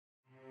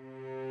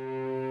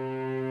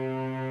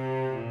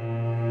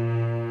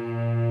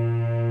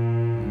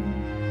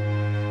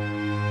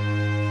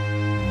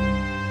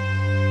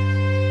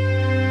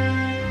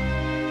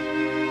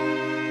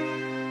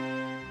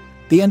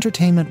The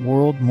entertainment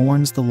world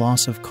mourns the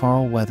loss of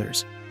Carl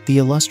Weathers, the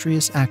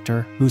illustrious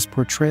actor whose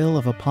portrayal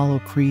of Apollo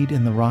Creed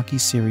in the Rocky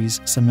series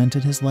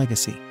cemented his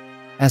legacy,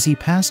 as he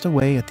passed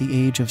away at the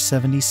age of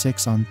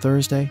 76 on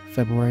Thursday,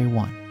 February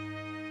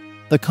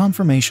 1. The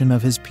confirmation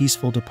of his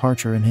peaceful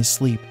departure in his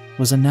sleep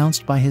was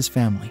announced by his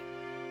family,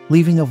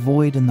 leaving a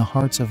void in the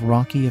hearts of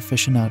Rocky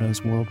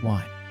aficionados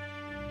worldwide.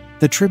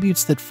 The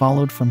tributes that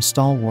followed from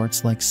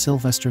stalwarts like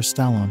Sylvester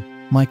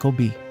Stallone, Michael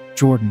B.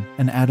 Jordan,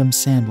 and Adam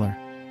Sandler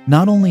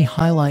not only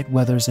highlight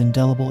Weathers'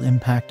 indelible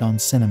impact on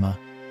cinema,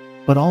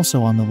 but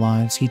also on the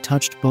lives he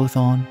touched both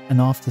on and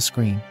off the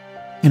screen.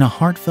 In a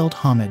heartfelt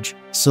homage,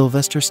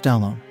 Sylvester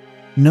Stallone,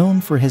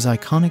 known for his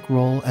iconic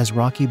role as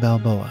Rocky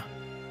Balboa,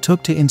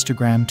 took to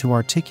Instagram to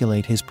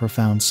articulate his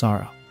profound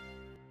sorrow.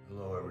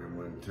 Hello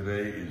everyone,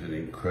 today is an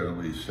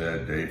incredibly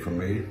sad day for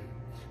me.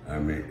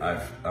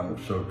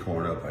 I'm so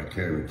torn up, I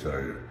can't even tell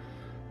you.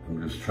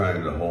 I'm just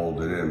trying to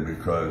hold it in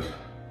because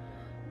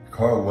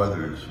Carl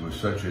Weathers was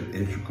such an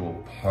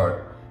integral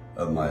part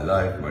of my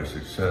life, my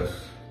success,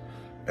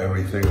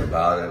 everything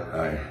about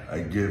it. I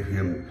give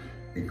him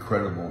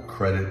incredible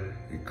credit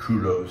and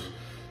kudos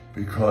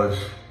because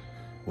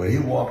when he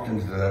walked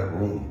into that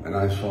room and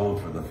I saw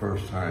him for the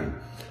first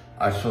time,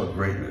 I saw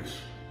greatness,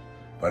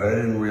 but I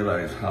didn't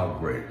realize how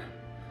great.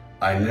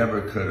 I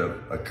never could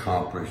have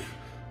accomplished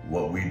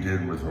what we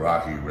did with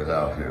Rocky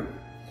without him.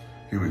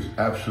 He was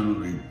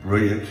absolutely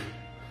brilliant.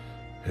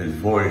 His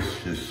voice,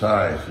 his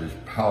size, his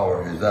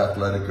power, his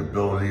athletic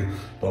ability,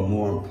 but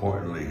more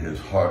importantly, his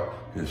heart,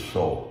 his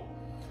soul.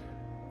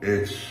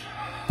 It's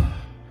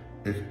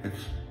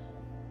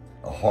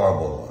a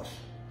horrible loss.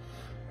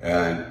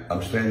 And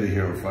I'm standing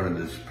here in front of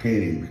this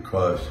painting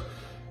because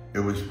it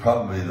was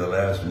probably the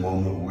last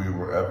moment we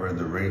were ever in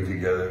the ring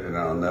together, and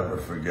I'll never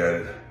forget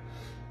it.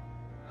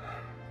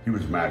 He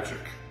was magic.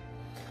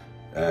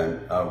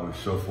 And I was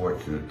so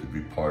fortunate to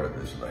be part of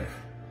his life.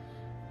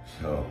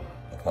 So,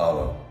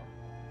 Apollo,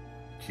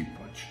 keep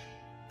punching.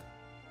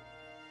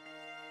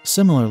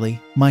 Similarly,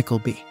 Michael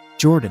B.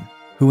 Jordan,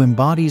 who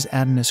embodies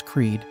Adonis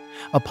Creed,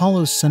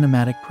 Apollo's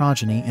cinematic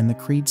progeny in the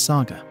Creed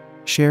saga,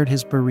 shared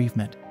his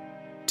bereavement.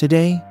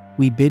 Today,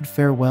 we bid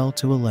farewell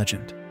to a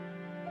legend.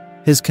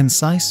 His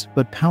concise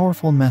but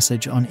powerful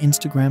message on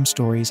Instagram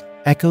stories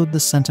echoed the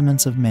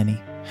sentiments of many,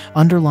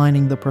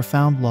 underlining the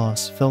profound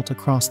loss felt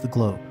across the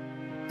globe.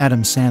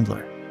 Adam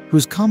Sandler,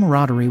 whose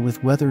camaraderie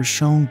with Weathers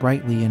shone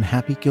brightly in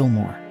Happy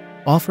Gilmore,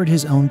 offered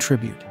his own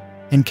tribute,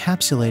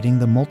 encapsulating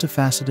the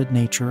multifaceted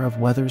nature of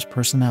Weathers'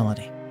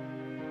 personality.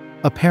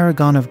 A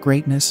paragon of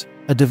greatness,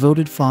 a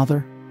devoted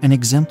father, an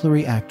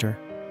exemplary actor,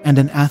 and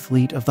an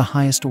athlete of the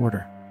highest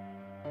order.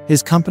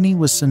 His company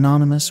was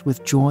synonymous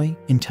with joy,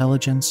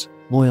 intelligence,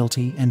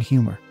 loyalty, and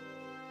humor.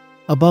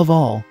 Above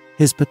all,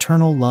 his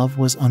paternal love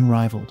was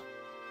unrivaled.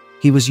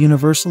 He was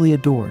universally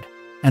adored,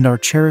 and our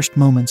cherished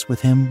moments with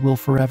him will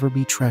forever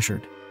be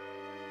treasured.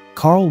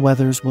 Carl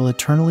Weathers will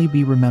eternally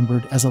be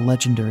remembered as a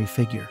legendary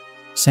figure,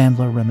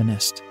 Sandler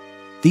reminisced.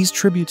 These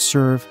tributes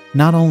serve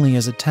not only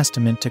as a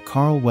testament to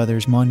Carl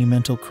Weathers'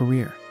 monumental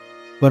career,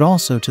 but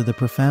also to the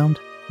profound,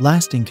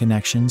 lasting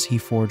connections he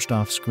forged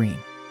off-screen.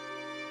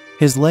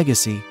 His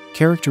legacy,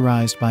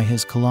 characterized by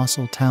his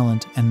colossal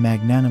talent and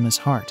magnanimous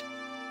heart,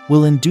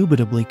 will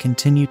indubitably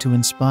continue to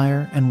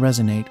inspire and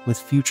resonate with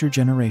future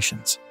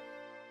generations.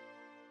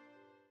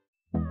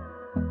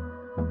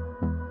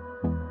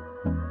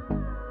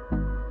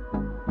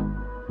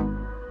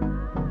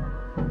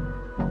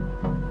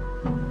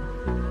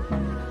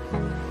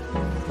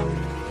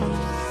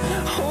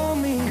 Hold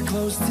me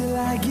close till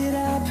I get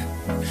up.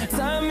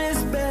 Time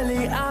is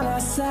barely on our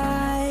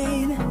side.